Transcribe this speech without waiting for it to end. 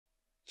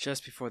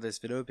Just before this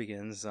video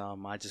begins,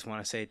 I just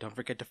want to say don't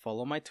forget to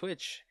follow my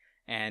Twitch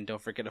and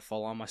don't forget to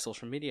follow all my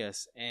social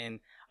medias.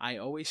 And I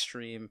always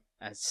stream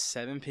at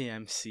 7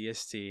 p.m.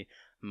 CST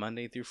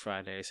Monday through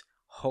Fridays.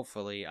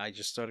 Hopefully, I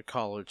just started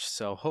college,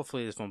 so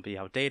hopefully this won't be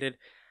outdated.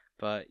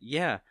 But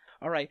yeah,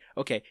 alright,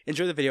 okay,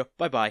 enjoy the video,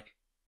 bye bye.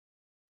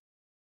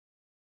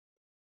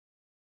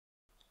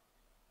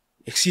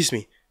 Excuse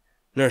me,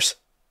 nurse.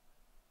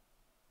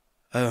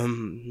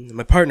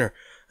 My partner,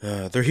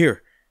 they're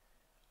here.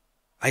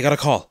 I got a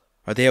call.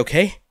 Are they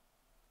okay?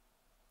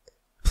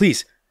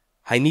 Please,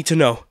 I need to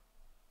know.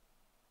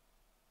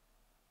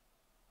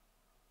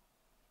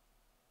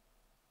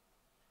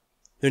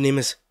 Their name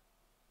is...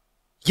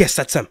 Yes,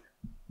 that's them.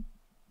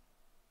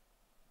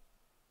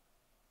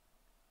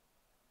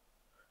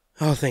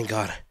 Oh, thank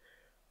God.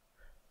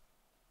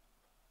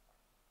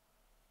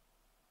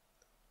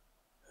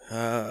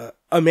 A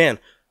man.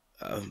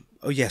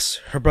 Oh, yes,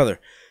 her brother.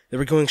 They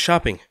were going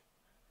shopping.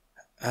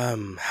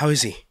 How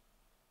is he?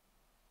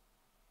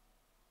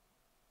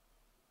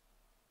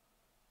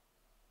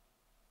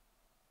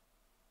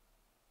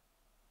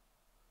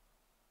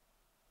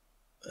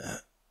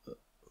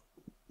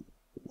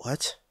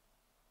 What?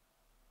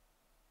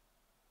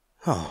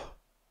 Oh.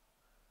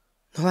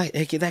 No,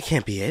 that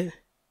can't be it.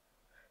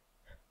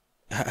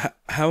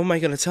 How am I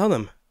going to tell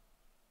them?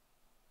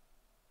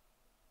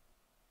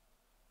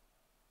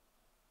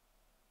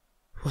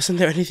 Wasn't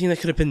there anything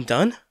that could have been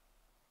done?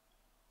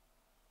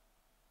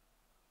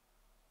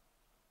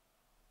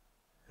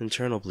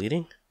 Internal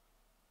bleeding?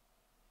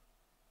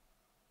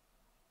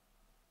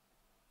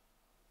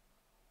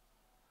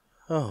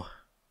 Oh.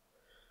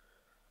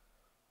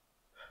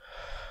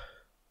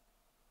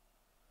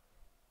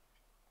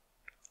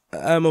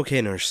 I'm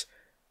okay, nurse.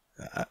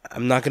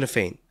 I'm not gonna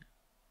faint.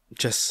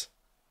 Just...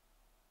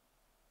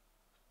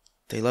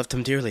 They loved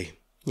him dearly,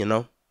 you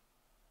know?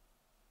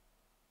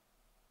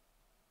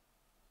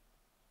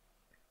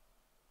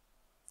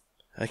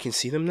 I can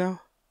see them now?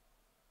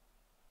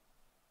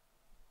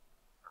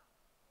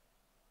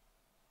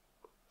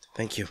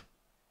 Thank you.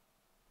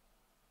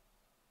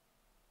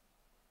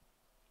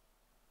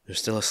 They're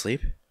still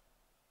asleep?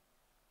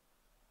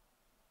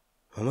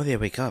 When will they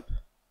wake up?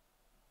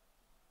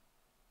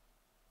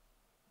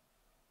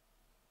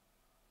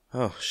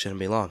 Oh, shouldn't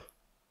be long.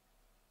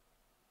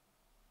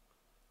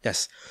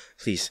 Yes,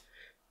 please,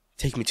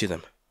 take me to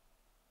them.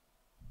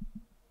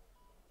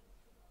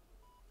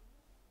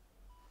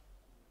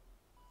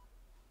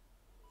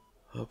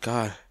 Oh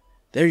God,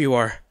 there you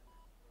are.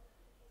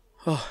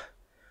 Oh,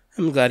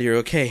 I'm glad you're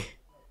okay.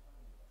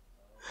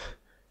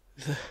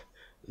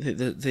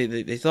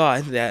 They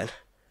thought that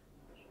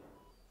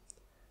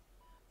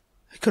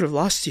I could have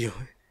lost you,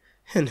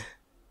 and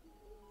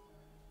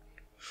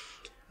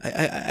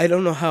I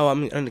don't know how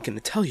I'm gonna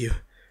tell you.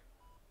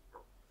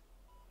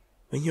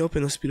 When you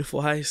open those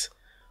beautiful eyes,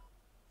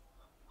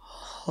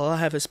 all I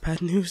have is bad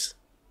news.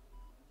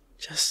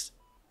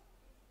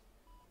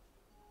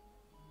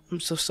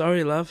 I'm so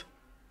sorry, love.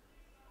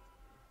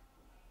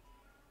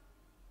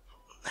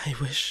 I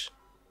wish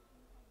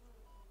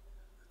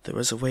there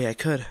was a way I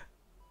could.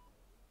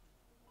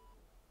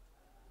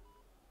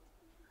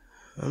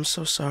 I'm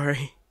so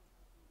sorry.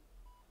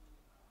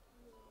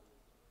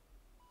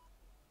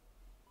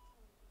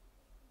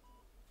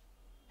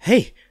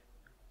 Hey!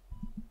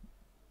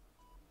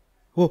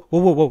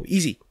 Whoa,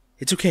 easy.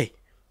 It's okay.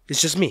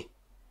 It's just me.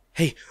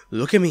 Hey,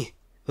 look at me.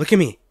 Look at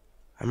me.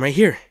 I'm right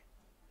here.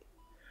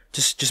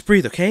 Just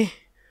breathe, okay?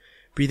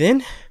 Breathe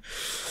in.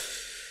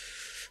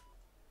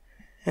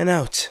 And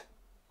out.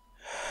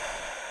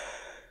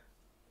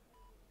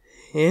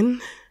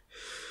 In.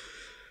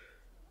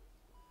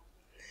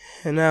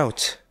 And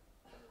out.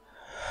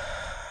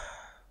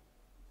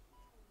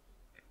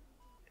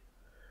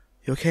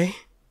 You okay?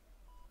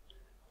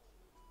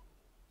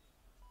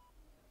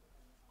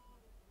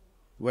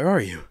 Where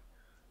are you?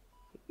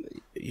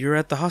 You're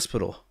at the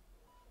hospital.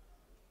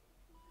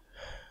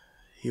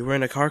 You were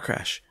in a car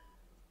crash.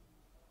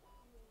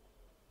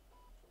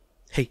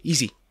 Hey,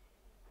 easy.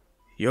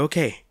 You're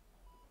okay.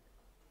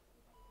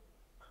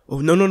 Oh,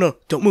 no,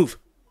 don't move.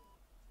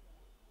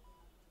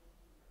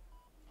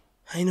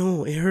 I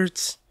know, it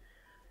hurts.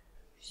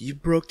 You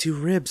broke 2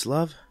 ribs,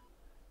 love.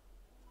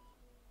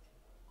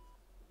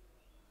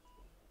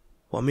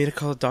 Want me to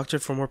call a doctor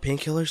for more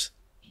painkillers?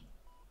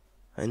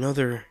 I know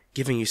they're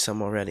giving you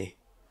some already.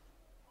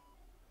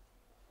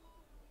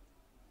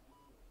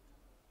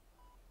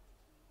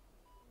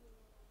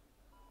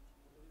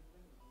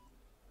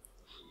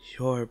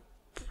 Your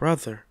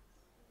brother.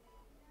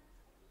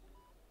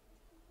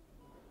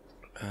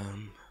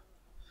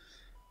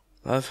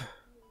 Love.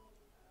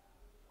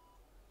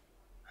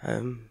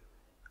 I'm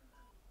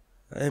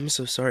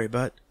so sorry,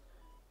 but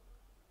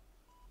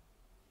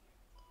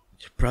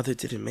your brother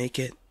didn't make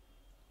it.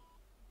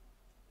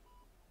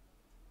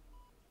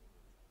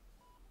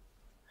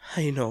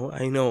 I know.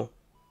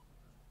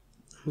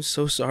 I'm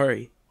so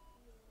sorry.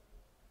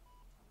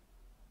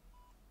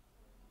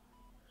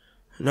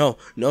 No,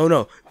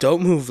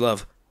 don't move,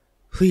 love.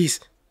 Please.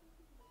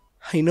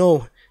 I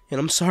know, And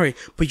I'm sorry,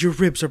 but your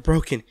ribs are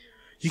broken.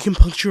 You can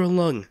puncture a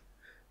lung.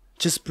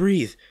 Just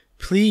breathe,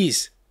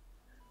 please.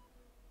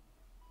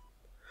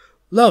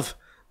 Love,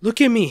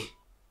 look at me.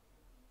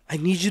 I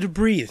need you to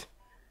breathe.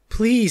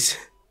 Please.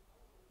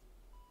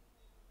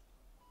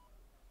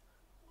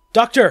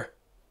 Doctor!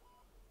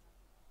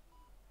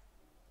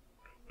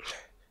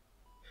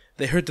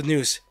 They heard the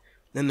news,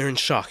 and they're in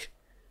shock.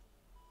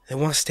 They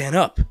want to stand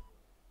up.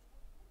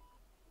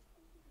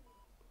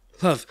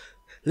 Love,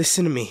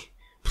 listen to me.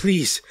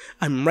 Please,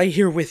 I'm right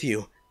here with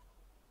you.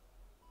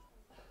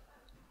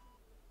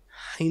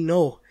 I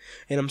know,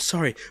 and I'm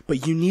sorry,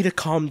 but you need to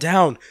calm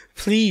down.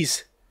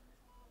 Please.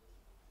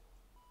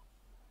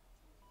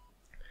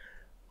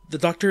 The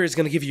doctor is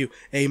going to give you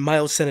a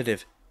mild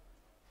sedative.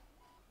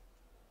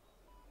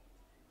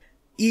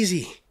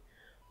 Easy.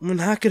 We're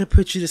not going to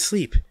put you to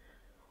sleep.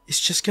 It's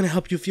just going to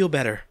help you feel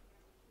better.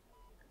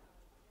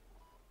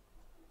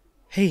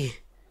 Hey.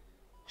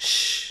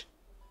 Shh.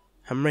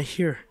 I'm right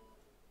here.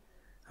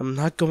 I'm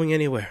not going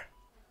anywhere.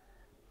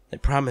 I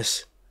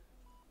promise.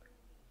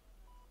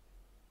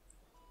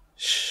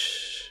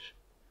 Shh.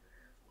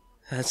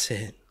 That's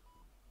it.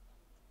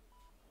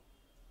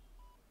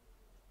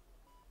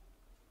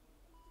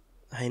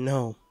 I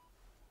know.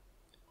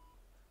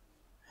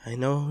 I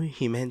know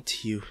he meant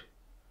to you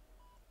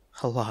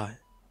a lot.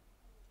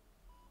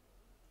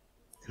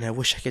 And I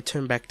wish I could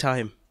turn back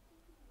time.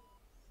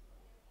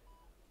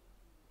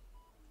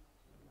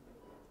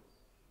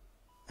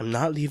 I'm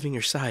not leaving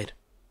your side.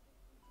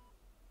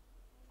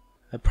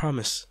 I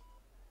promise.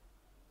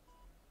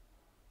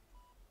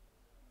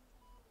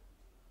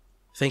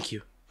 Thank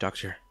you,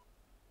 Doctor.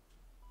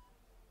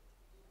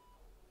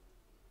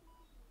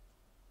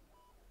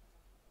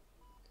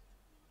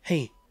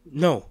 Hey,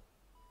 no.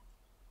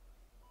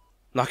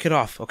 Knock it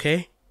off,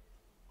 okay?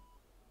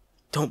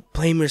 Don't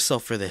blame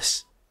yourself for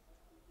this.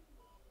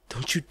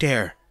 Don't you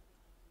dare.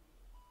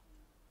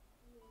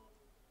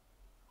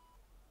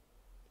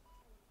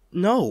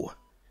 No.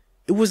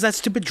 It was that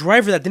stupid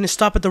driver that didn't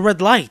stop at the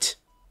red light.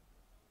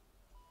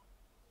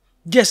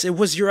 Yes, it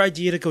was your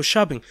idea to go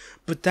shopping,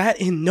 but that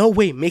in no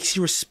way makes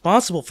you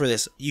responsible for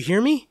this. You hear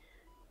me?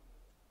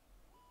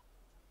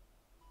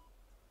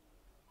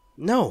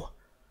 No.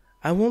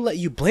 I won't let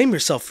you blame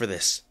yourself for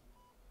this.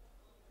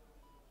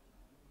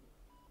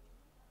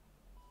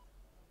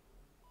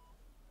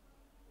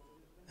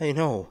 I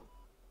know.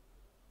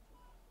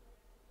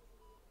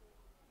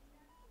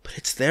 But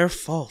it's their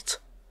fault,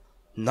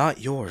 not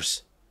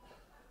yours.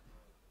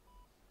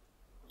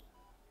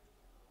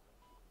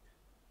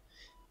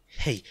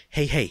 Hey,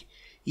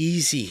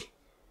 easy.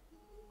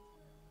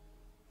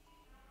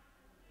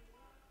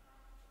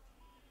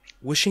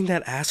 Wishing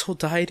that asshole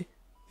died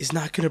is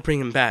not gonna bring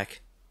him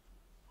back.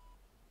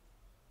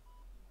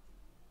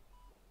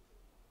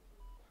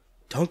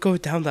 Don't go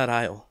down that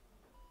aisle.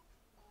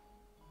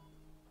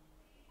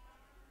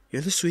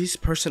 You're the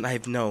sweetest person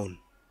I've known.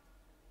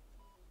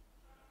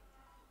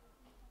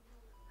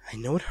 I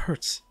know it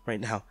hurts right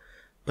now,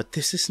 but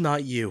this is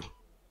not you.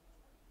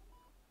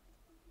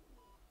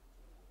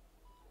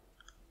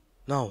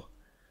 No,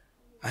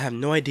 I have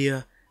no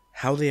idea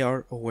how they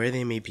are or where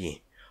they may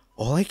be.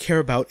 All I care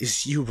about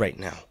is you right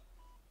now.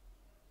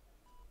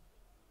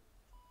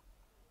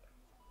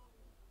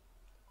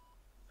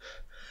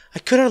 I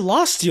could have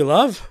lost you,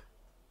 love.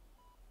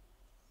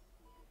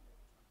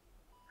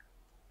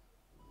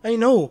 I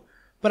know,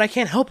 but I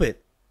can't help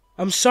it.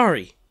 I'm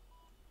sorry.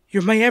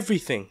 You're my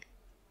everything.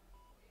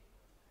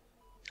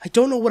 I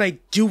don't know what I'd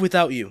do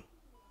without you.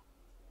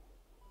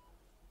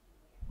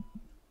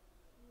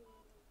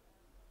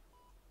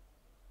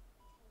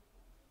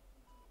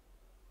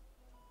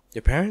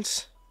 Your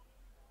parents?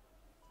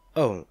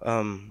 Oh,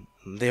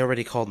 they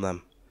already called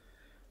them.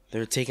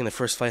 They're taking the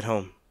first flight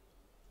home.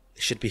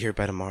 They should be here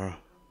by tomorrow.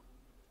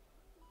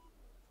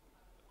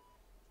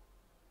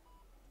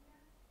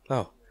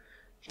 Oh,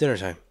 dinner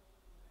time.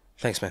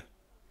 Thanks, man.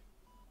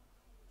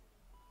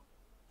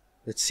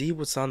 Let's see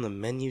what's on the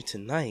menu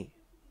tonight.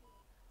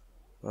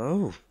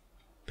 Oh,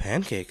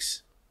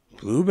 pancakes.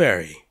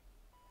 Blueberry.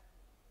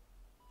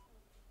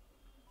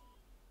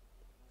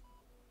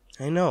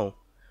 I know,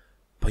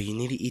 but you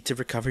need to eat to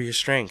recover your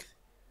strength.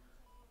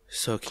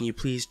 So can you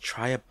please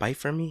try a bite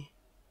for me?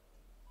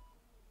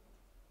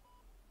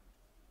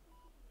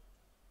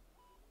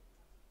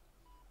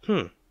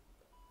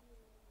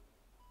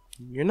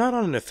 You're not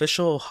on an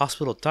official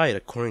hospital diet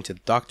according to the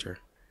doctor,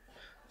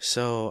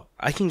 so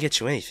I can get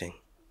you anything.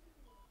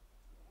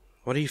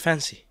 What do you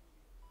fancy?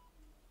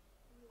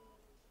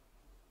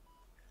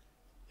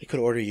 I could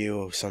order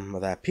you some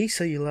of that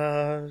pizza you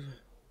love.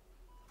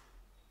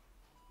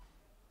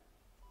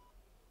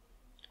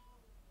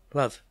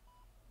 Love,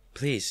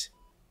 please,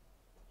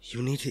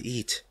 you need to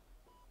eat.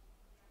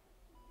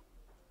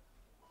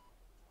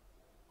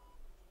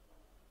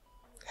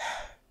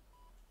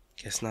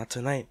 Guess not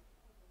tonight.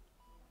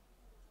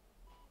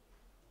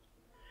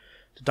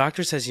 The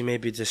doctor says you may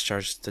be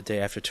discharged the day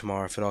after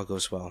tomorrow if it all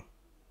goes well.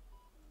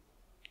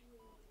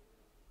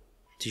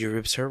 Do your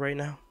ribs hurt right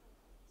now?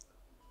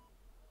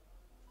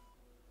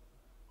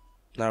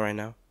 Not right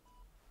now.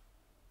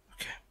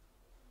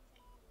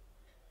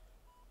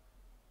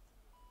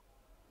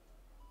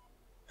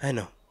 I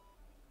know.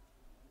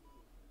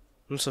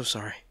 I'm so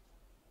sorry.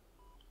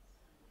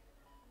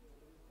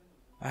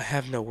 I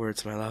have no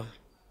words, my love.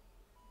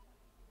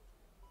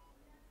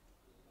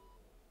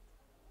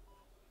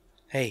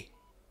 Hey,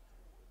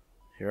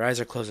 your eyes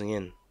are closing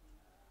in. You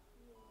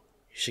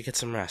should get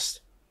some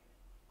rest.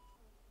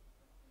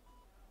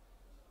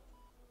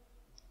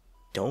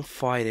 Don't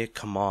fight it,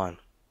 come on.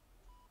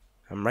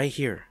 I'm right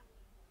here.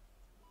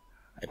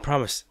 I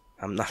promise,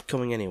 I'm not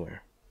going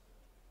anywhere.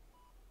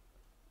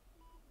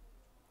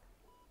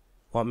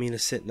 Want me to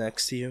sit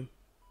next to you?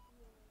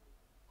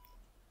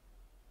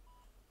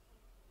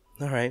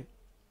 Alright.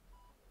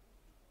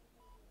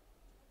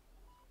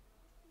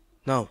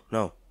 No,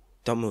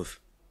 don't move.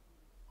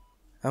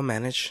 I'll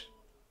manage.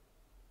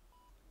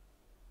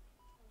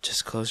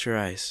 Just close your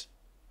eyes.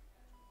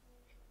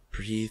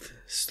 Breathe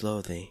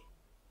slowly.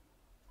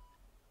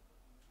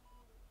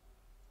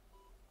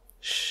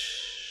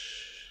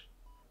 Shh.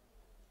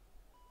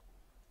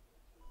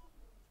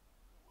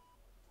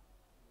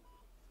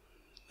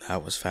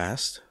 That was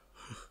fast.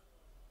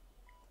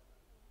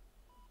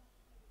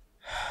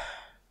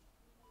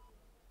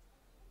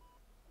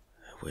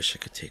 I wish I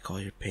could take all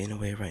your pain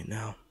away right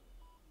now.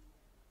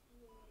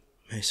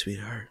 My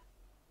sweetheart.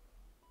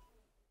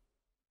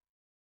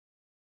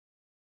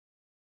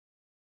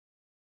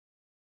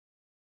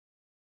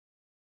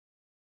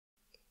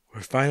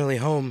 We're finally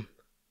home.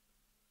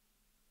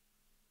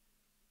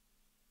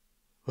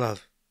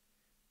 Love,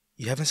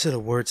 you haven't said a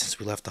word since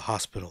we left the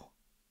hospital.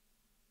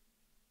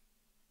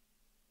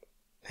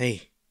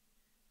 Hey,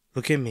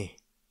 look at me.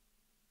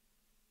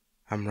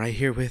 I'm right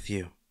here with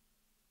you.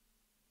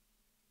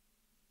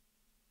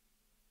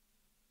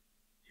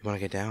 You want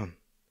to get down?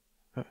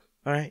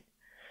 Alright,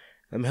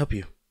 let me help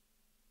you.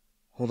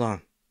 Hold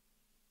on.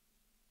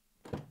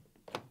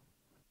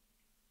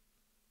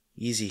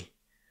 Easy.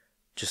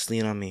 Just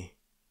lean on me.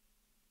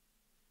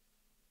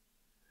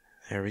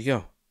 There we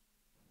go.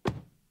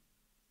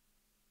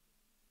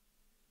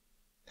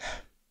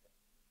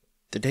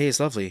 The day is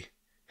lovely.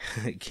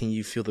 Can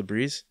you feel the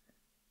breeze?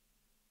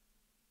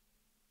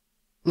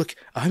 Look,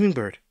 a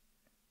hummingbird.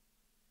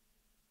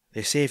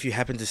 They say if you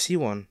happen to see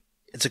one,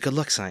 it's a good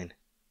luck sign.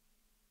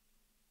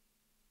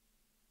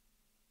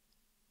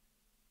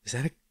 Is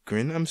that a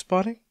grin I'm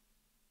spotting?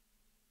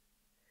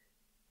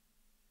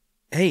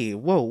 Hey,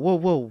 whoa.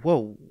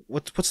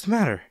 What's the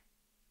matter?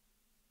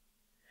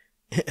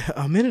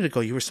 A minute ago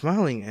you were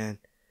smiling and...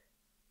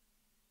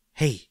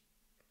 Hey,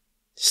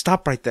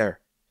 stop right there.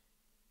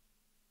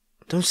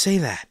 Don't say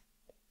that.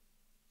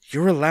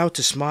 You're allowed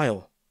to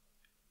smile.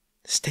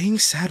 Staying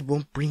sad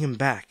won't bring him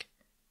back.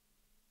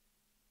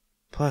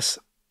 Plus,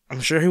 I'm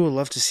sure he would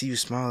love to see you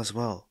smile as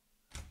well.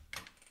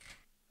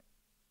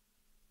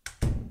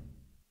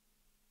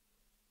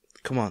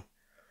 Come on,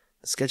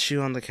 let's get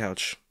you on the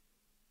couch.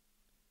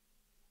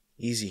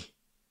 Easy.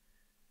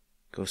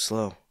 Go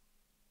slow.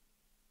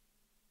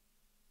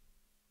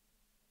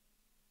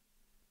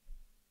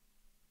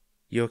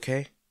 You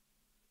okay?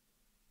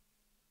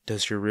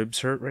 Does your ribs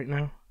hurt right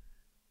now?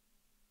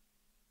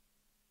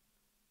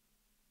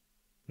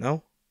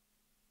 No?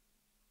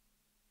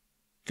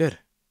 Good.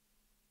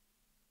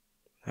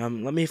 Let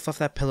me fluff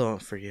that pillow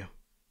out for you.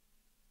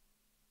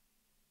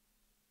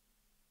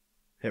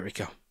 There we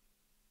go.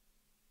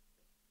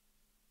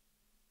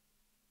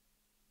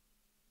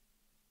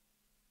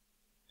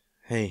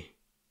 Hey,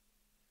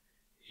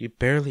 you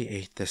barely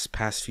ate this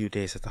past few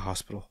days at the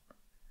hospital.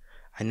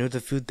 I know the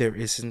food there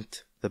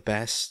isn't the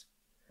best,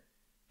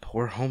 but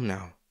we're home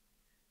now.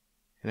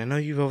 And I know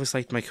you've always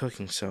liked my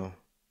cooking, so...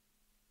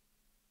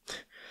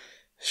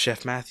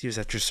 Chef Matthew's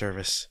at your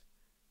service.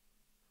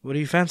 What do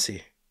you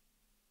fancy?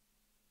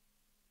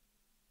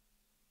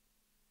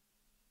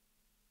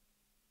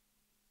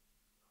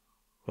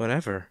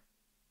 Whatever.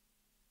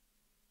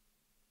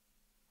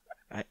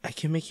 I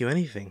can make you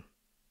anything.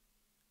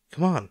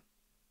 Come on.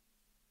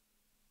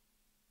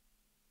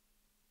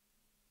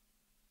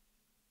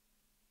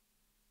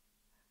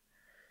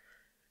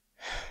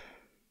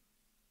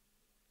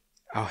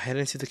 I'll head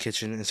into the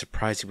kitchen and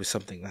surprise you with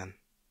something then.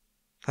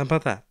 How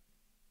about that?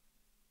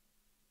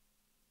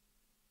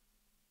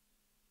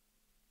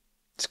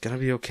 It's gonna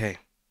be okay.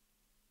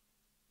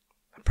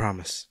 I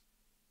promise.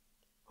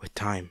 With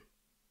time.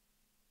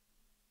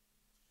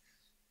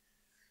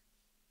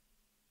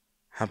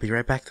 I'll be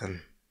right back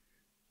then.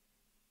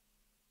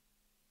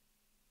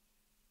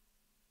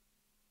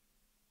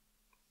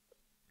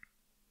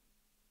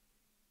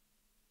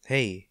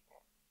 Hey.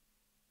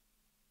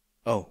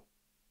 Oh.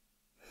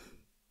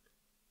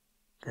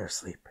 They're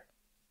asleep.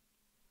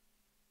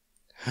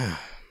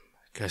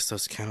 Guess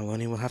those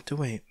cannelloni will have to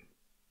wait.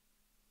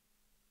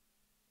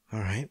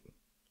 Alright.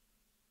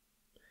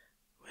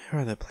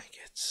 Where are the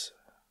blankets?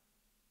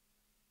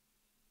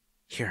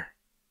 Here.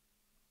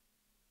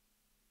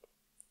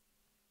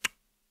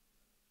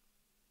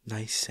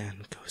 Nice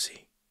and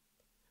cozy.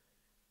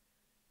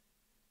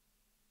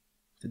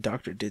 The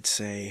doctor did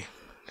say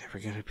they were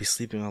going to be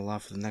sleeping a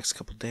lot for the next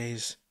couple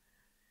days.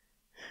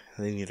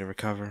 They need to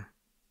recover.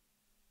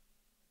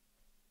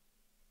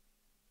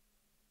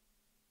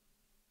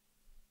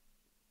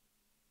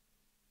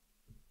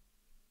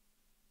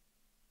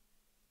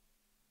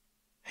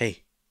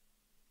 Hey.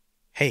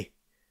 Hey.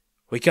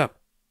 Wake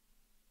up.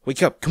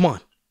 Wake up. Come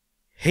on.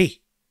 Hey.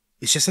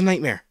 It's just a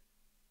nightmare.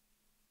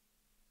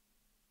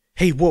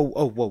 Hey, whoa,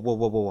 oh, whoa, whoa,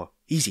 whoa, whoa, whoa.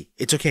 Easy.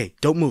 It's okay.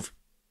 Don't move.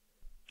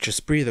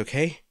 Just breathe,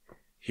 okay?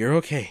 You're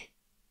okay.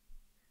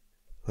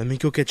 Let me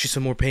go get you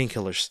some more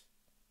painkillers.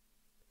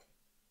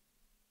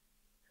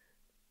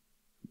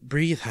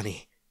 Breathe,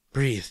 honey.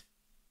 Breathe.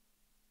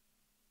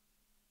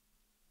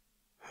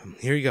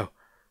 Here you go.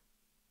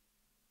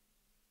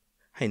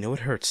 I know it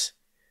hurts.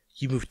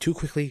 You move too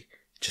quickly.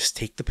 Just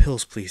take the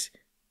pills, please.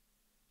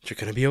 You're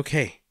gonna be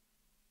okay.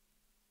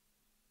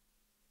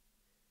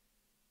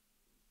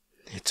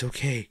 It's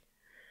okay.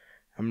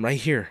 I'm right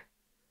here.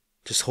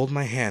 Just hold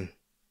my hand.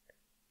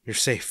 You're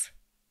safe.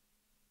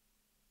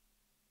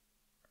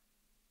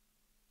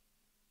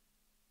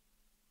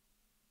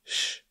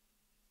 Shh.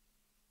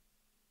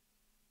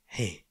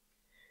 Hey,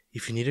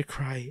 if you need to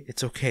cry,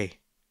 it's okay.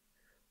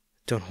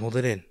 Don't hold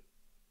it in.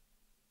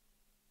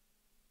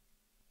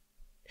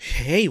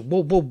 Hey,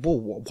 whoa, whoa,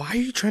 whoa. Why are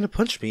you trying to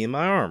punch me in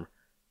my arm?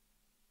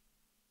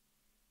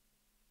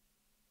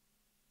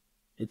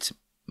 It's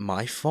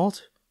my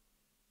fault?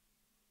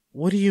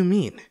 What do you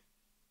mean?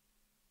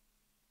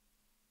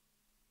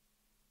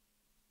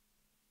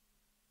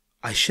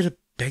 I should have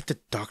begged the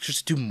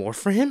doctors to do more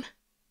for him?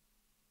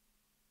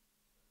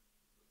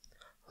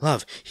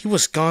 Love, he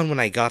was gone when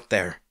I got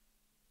there.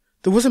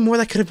 There wasn't more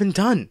that could have been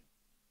done.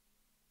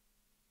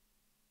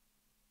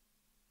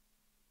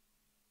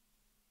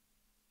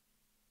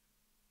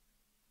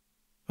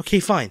 Okay,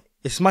 fine.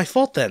 It's my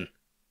fault then.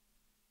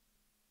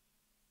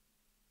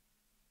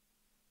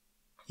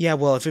 Yeah,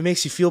 well, if it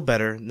makes you feel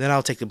better, then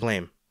I'll take the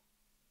blame.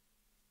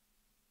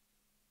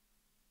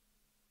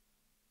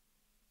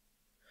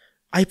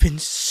 I've been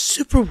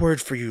super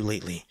worried for you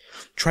lately,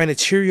 trying to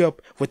cheer you up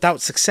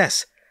without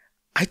success.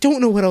 I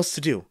don't know what else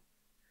to do.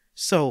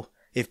 So,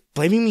 if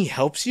blaming me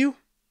helps you,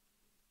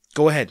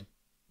 go ahead.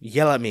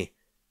 Yell at me.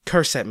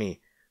 Curse at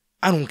me.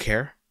 I don't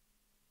care.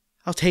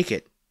 I'll take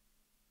it.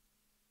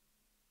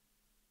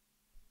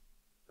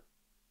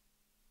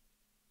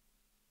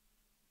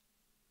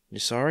 You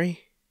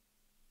sorry?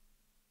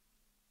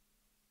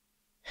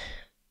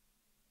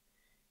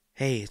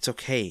 Hey, it's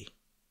okay.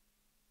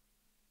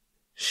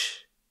 Shh.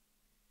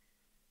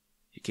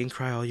 You can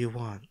cry all you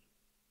want.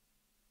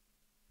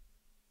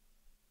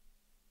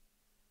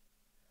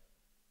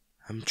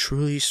 I'm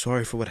truly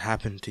sorry for what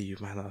happened to you,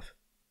 my love.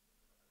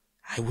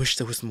 I wish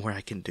there was more I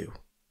can do.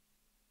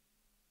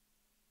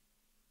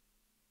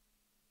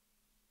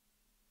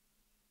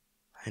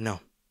 I know.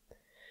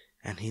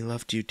 And he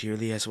loved you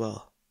dearly as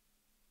well.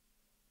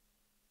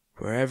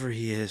 Wherever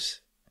he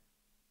is,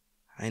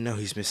 I know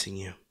he's missing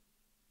you.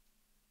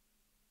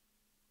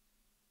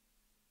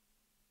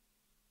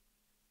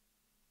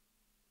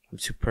 I'm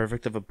too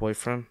perfect of a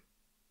boyfriend.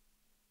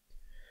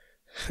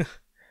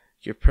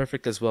 You're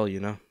perfect as well, you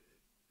know.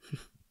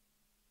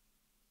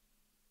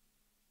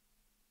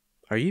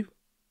 Are you?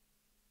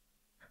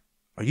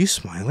 Are you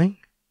smiling?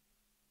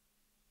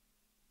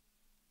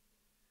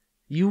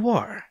 You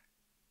are.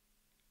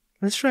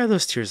 Let's dry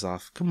those tears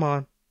off. Come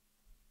on.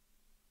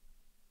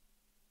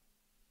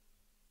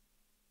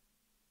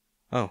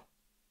 Oh.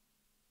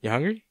 You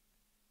hungry?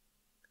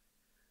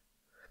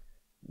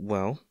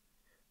 Well,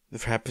 there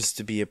happens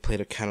to be a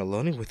plate of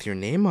cannelloni with your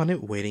name on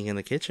it waiting in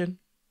the kitchen.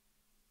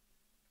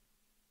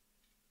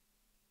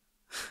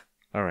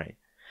 Alright.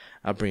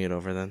 I'll bring it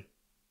over then.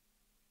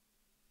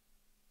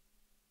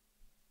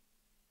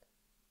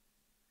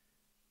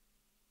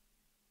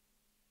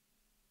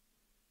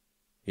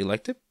 You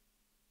liked it?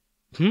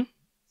 You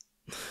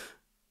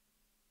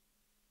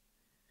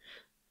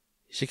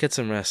should get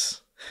some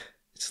rest.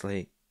 It's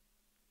late.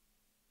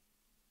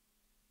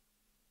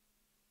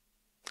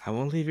 I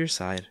won't leave your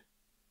side.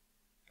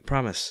 I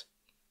promise.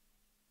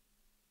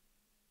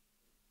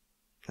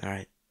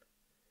 Alright.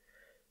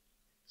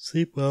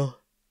 Sleep well.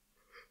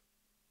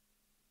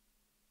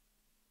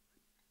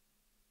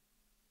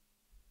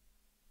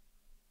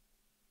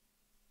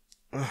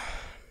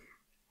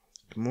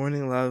 Good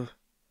morning, love.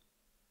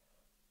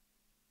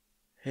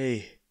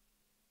 Hey.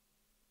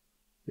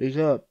 Wake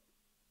up.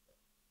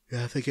 You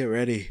have to get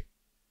ready.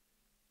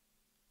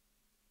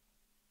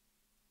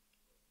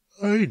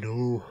 I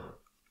know.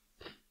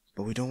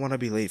 But we don't want to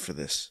be late for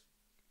this.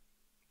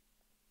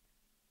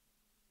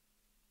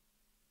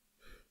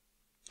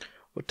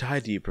 What tie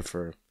do you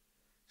prefer?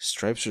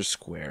 Stripes or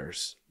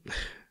squares?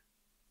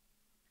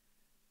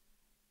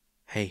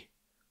 Hey,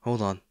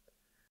 hold on.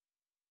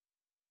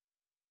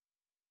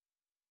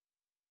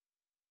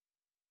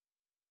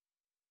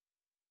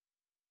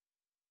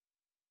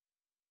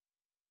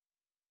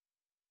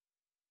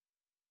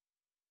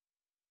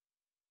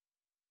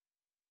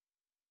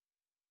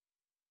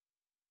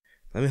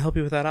 Let me help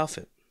you with that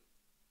outfit.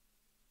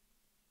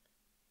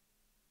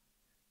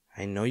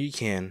 I know you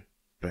can,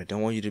 but I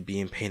don't want you to be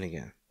in pain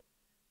again.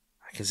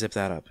 I can zip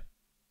that up.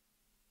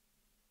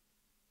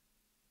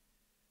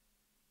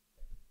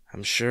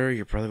 I'm sure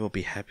your brother will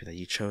be happy that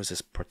you chose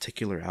this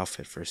particular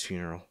outfit for his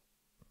funeral.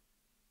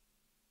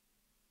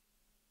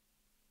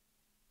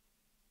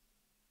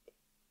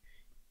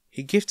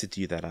 He gifted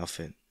you that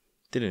outfit,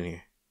 didn't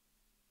he?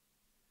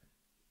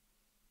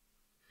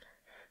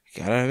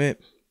 Gotta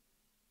admit,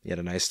 you had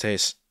a nice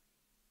taste.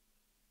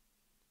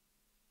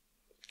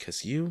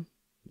 Because you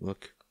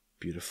look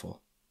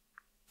beautiful.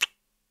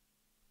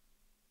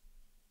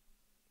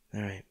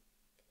 Alright,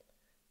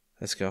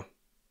 let's go.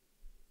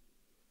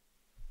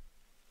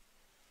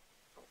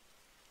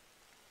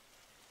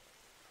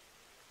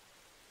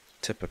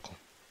 Typical.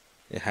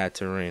 It had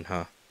to rain,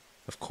 huh?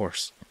 Of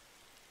course.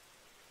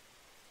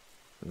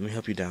 Let me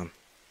help you down.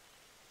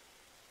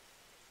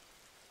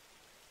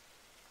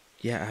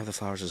 Yeah, I have the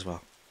flowers as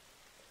well.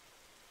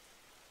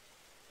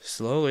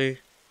 Slowly.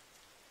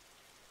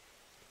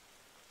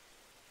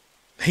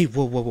 Hey,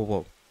 whoa, whoa, whoa,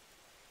 whoa.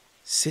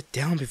 Sit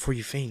down before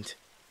you faint.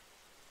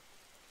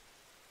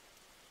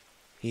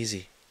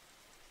 Easy.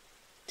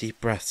 Deep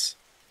breaths.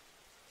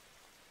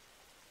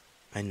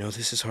 I know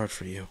this is hard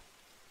for you.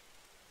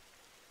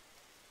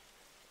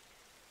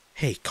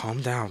 Hey,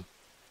 calm down.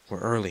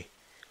 We're early,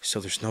 so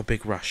there's no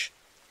big rush.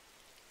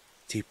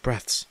 Deep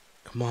breaths.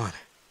 Come on.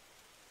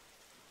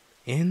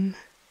 In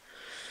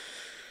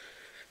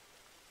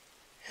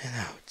and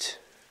out.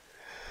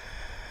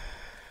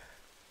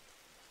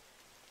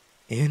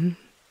 In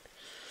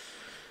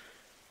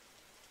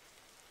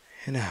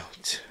and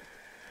out.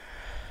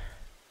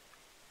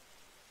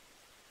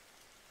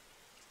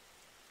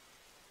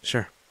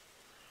 Sure.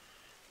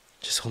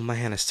 Just hold my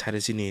hand as tight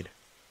as you need.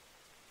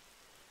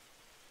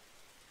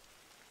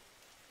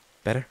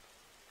 Better?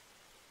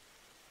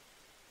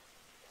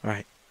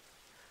 Alright.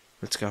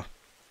 Let's go.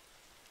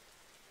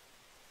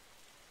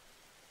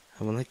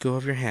 I won't let go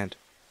of your hand.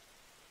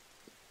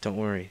 Don't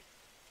worry.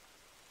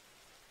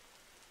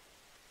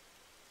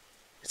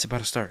 It's about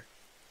to start.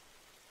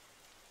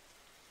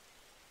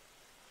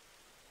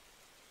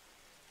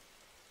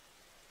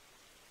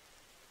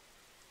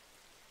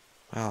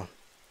 Wow.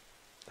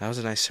 That was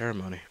a nice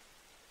ceremony.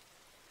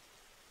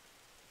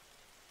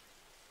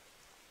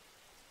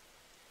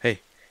 Hey,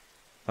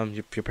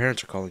 your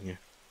parents are calling you.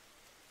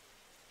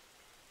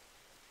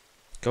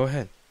 Go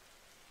ahead.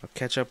 I'll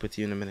catch up with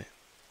you in a minute.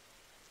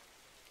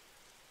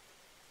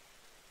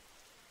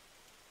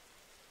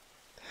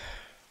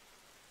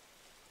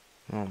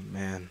 Oh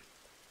man.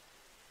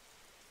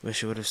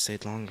 Wish you would have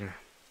stayed longer.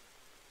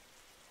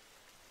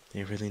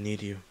 They really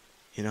need you,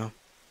 you know?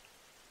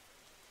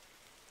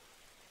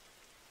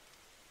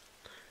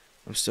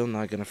 I'm still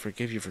not gonna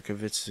forgive you for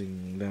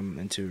convincing them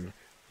into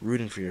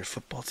rooting for your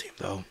football team,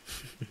 though.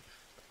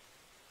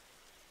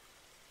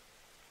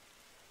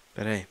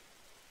 But hey,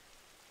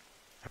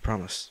 I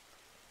promise.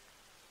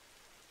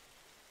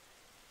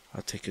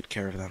 I'll take good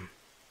care of them.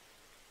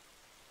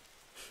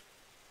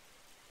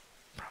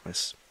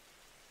 Promise.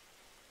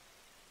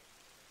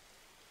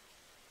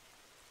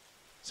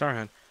 Sorry,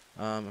 hon.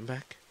 I'm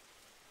back.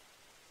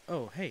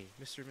 Oh, hey,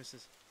 Mr. and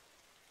Mrs.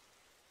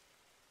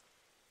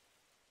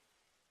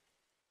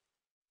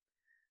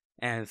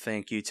 And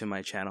thank you to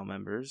my channel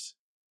members,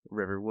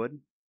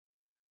 Riverwood,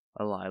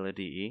 Alila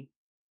DE,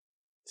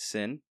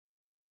 Sin,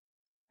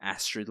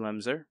 Astrid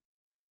Lemser,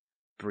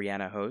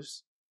 Brianna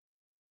Hose,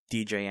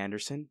 DJ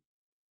Anderson,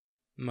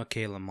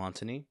 Michaela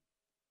Montany,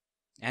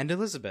 and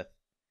Elizabeth.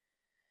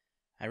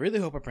 I really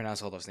hope I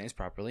pronounced all those names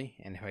properly,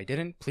 and if I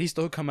didn't, please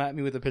don't come at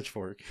me with a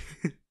pitchfork.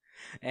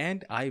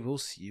 And I will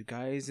see you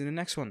guys in the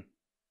next one.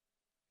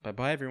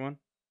 Bye-bye, everyone.